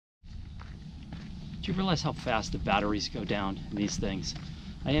Do you realize how fast the batteries go down in these things?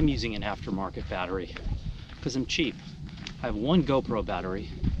 I am using an aftermarket battery because I'm cheap. I have one GoPro battery,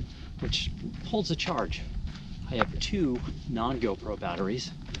 which holds a charge. I have two non-GoPro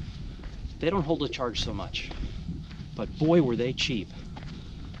batteries. They don't hold a charge so much, but boy, were they cheap.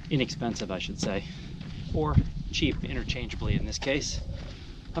 Inexpensive, I should say, or cheap interchangeably in this case.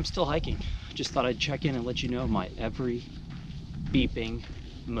 I'm still hiking. Just thought I'd check in and let you know my every beeping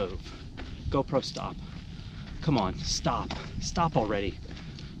move. GoPro, stop. Come on, stop. Stop already.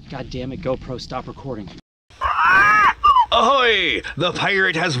 God damn it, GoPro, stop recording. Ahoy! The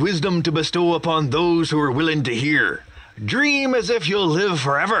pirate has wisdom to bestow upon those who are willing to hear. Dream as if you'll live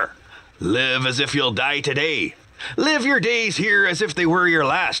forever. Live as if you'll die today. Live your days here as if they were your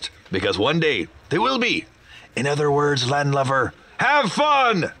last, because one day they will be. In other words, landlover, have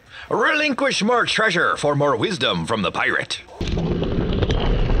fun! Relinquish more treasure for more wisdom from the pirate.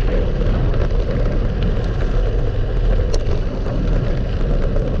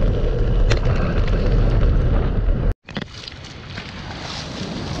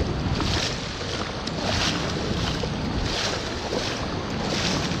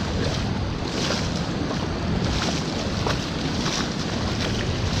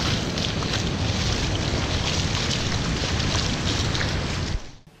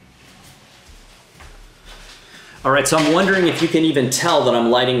 All right, so I'm wondering if you can even tell that I'm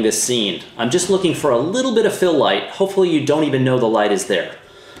lighting this scene. I'm just looking for a little bit of fill light. Hopefully you don't even know the light is there.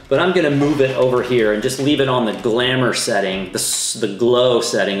 But I'm gonna move it over here and just leave it on the glamour setting, the glow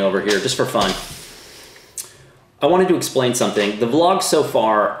setting over here, just for fun. I wanted to explain something. The vlog so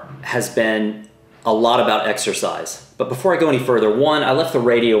far has been a lot about exercise. But before I go any further, one, I left the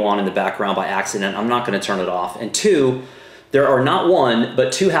radio on in the background by accident. I'm not gonna turn it off. And two, there are not one,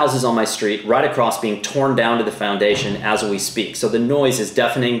 but two houses on my street right across being torn down to the foundation as we speak. So the noise is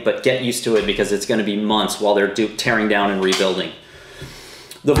deafening, but get used to it because it's gonna be months while they're tearing down and rebuilding.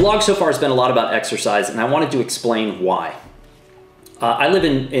 The vlog so far has been a lot about exercise, and I wanted to explain why. I live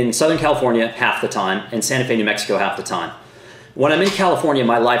in Southern California half the time and Santa Fe, New Mexico half the time. When I'm in California,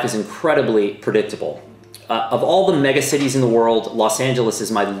 my life is incredibly predictable. Of all the mega cities in the world, Los Angeles is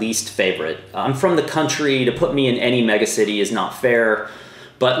my least favorite. I'm from the country. To put me in any mega city is not fair,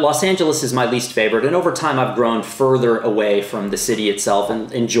 but Los Angeles is my least favorite, and over time I've grown further away from the city itself and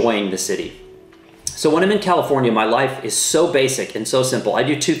enjoying the city. So when I'm in California, my life is so basic and so simple. I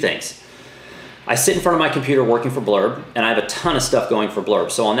do two things. I sit in front of my computer working for Blurb, and I have a ton of stuff going for Blurb.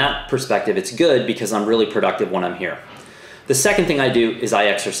 So on that perspective, it's good because I'm really productive when I'm here. The second thing I do is I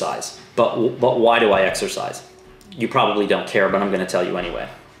exercise. But why do I exercise? You probably don't care, but I'm going to tell you anyway.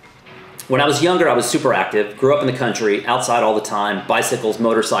 When I was younger, I was super active, grew up in the country, outside all the time, bicycles,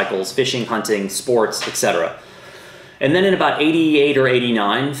 motorcycles, fishing, hunting, sports, etc. And then in about 88 or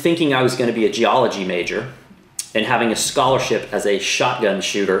 89, thinking I was going to be a geology major and having a scholarship as a shotgun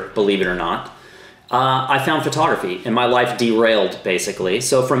shooter, believe it or not, I found photography and my life derailed basically.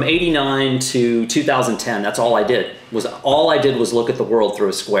 So from 89 to 2010, that's all I did. All I did was look at the world through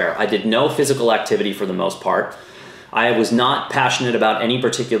a square. I did no physical activity for the most part. I was not passionate about any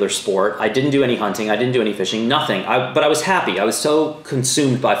particular sport. I didn't do any hunting. I didn't do any fishing, nothing. But I was happy. I was so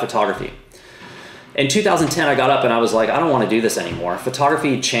consumed by photography. In 2010, I got up and I was like, I don't want to do this anymore.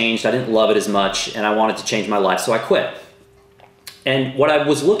 Photography changed. I didn't love it as much and I wanted to change my life, so I quit. And what I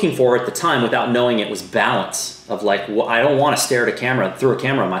was looking for at the time, without knowing it, was balance of like, well, I don't want to stare at a camera, through a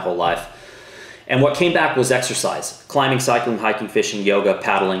camera my whole life. And what came back was exercise, climbing, cycling, hiking, fishing, yoga,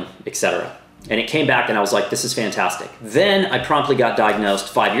 paddling, etc. And it came back and I was like, this is fantastic. Then I promptly got diagnosed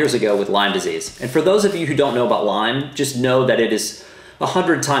 5 years ago with Lyme disease. And for those of you who don't know about Lyme, just know that it is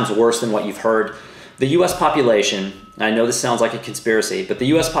 100 times worse than what you've heard. The US population, I know this sounds like a conspiracy, but the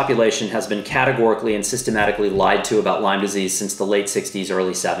US population has been categorically and systematically lied to about Lyme disease since the late 60s,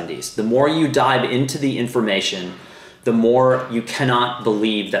 early 70s. The more you dive into the information, the more you cannot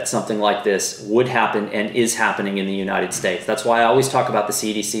believe that something like this would happen and is happening in the United States. That's why I always talk about the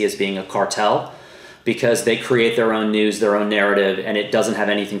CDC as being a cartel, because they create their own news, their own narrative, and it doesn't have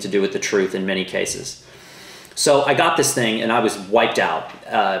anything to do with the truth in many cases. So I got this thing and I was wiped out.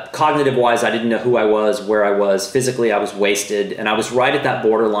 Cognitive-wise, I didn't know who I was, where I was. Physically, I was wasted, and I was right at that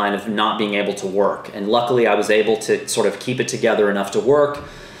borderline of not being able to work. And luckily, I was able to sort of keep it together enough to work.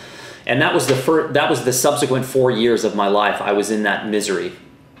 And that was the subsequent 4 years of my life. I was in that misery.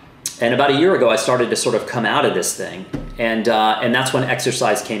 And about a year ago, I started to sort of come out of this thing. And that's when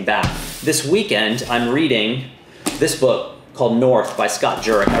exercise came back. This weekend, I'm reading this book called North by Scott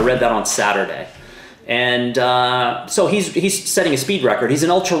Jurek. I read that on Saturday. And so he's setting a speed record. He's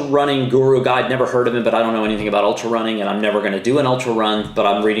an ultra running guru guy. I'd never heard of him, but I don't know anything about ultra running, and I'm never going to do an ultra run, but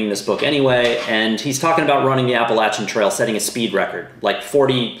I'm reading this book anyway. And he's talking about running the Appalachian Trail, setting a speed record, like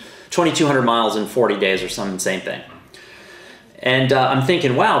 2,200 miles in 40 days or some insane thing. And I'm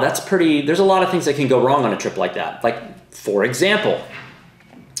thinking, wow, that's pretty, there's a lot of things that can go wrong on a trip like that. Like, for example,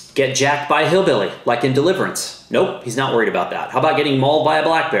 get jacked by a hillbilly, like in Deliverance. Nope, he's not worried about that. How about getting mauled by a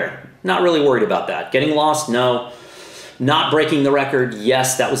black bear? Not really worried about that. Getting lost? No. Not breaking the record?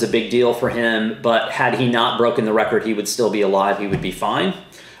 Yes, that was a big deal for him, but had he not broken the record, he would still be alive, he would be fine.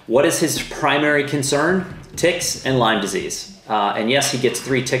 What is his primary concern? Ticks and Lyme disease. And yes, he gets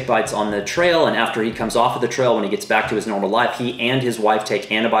 3 tick bites on the trail, and after he comes off of the trail, when he gets back to his normal life, he and his wife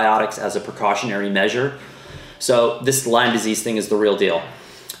take antibiotics as a precautionary measure. So this Lyme disease thing is the real deal.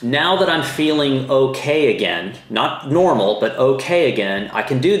 Now that I'm feeling okay again, not normal, but okay again, I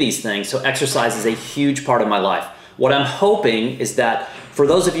can do these things. So exercise is a huge part of my life. What I'm hoping is that for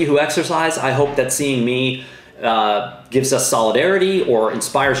those of you who exercise, I hope that seeing me gives us solidarity or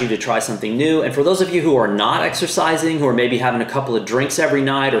inspires you to try something new. And for those of you who are not exercising, who are maybe having a couple of drinks every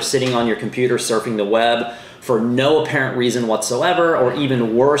night or sitting on your computer surfing the web for no apparent reason whatsoever, or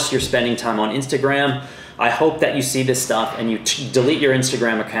even worse, you're spending time on Instagram, I hope that you see this stuff and you delete your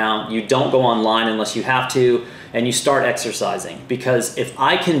Instagram account, you don't go online unless you have to, and you start exercising. Because if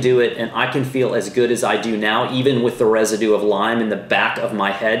I can do it and I can feel as good as I do now, even with the residue of Lyme in the back of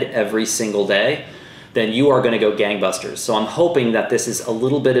my head every single day, then you are going to go gangbusters. So I'm hoping that this is a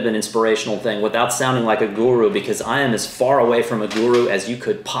little bit of an inspirational thing without sounding like a guru, because I am as far away from a guru as you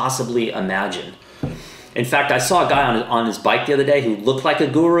could possibly imagine. In fact, I saw a guy on his bike the other day who looked like a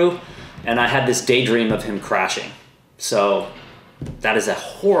guru, and I had this daydream of him crashing. So that is a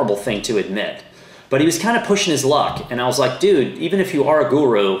horrible thing to admit. But he was kind of pushing his luck, and I was like, dude, even if you are a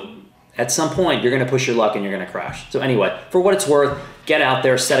guru, at some point you're going to push your luck and you're going to crash. So anyway, for what it's worth, get out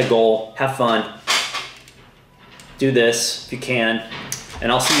there, set a goal, have fun, do this if you can,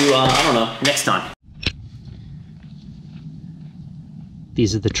 and I'll see you, I don't know, next time.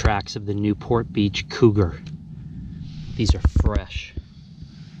 These are the tracks of the Newport Beach Cougar. These are fresh.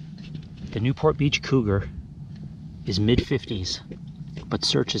 The Newport Beach Cougar is mid-50s, but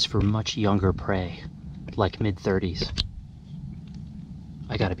searches for much younger prey, like mid-30s.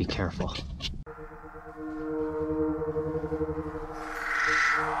 I gotta be careful.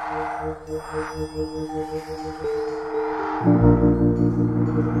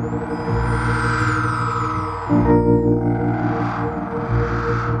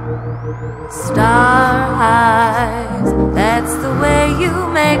 Star eyes, that's the way you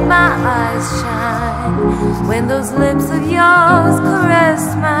make my eyes shine. When those lips of yours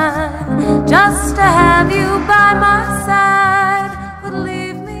caress mine, just to have you by my side.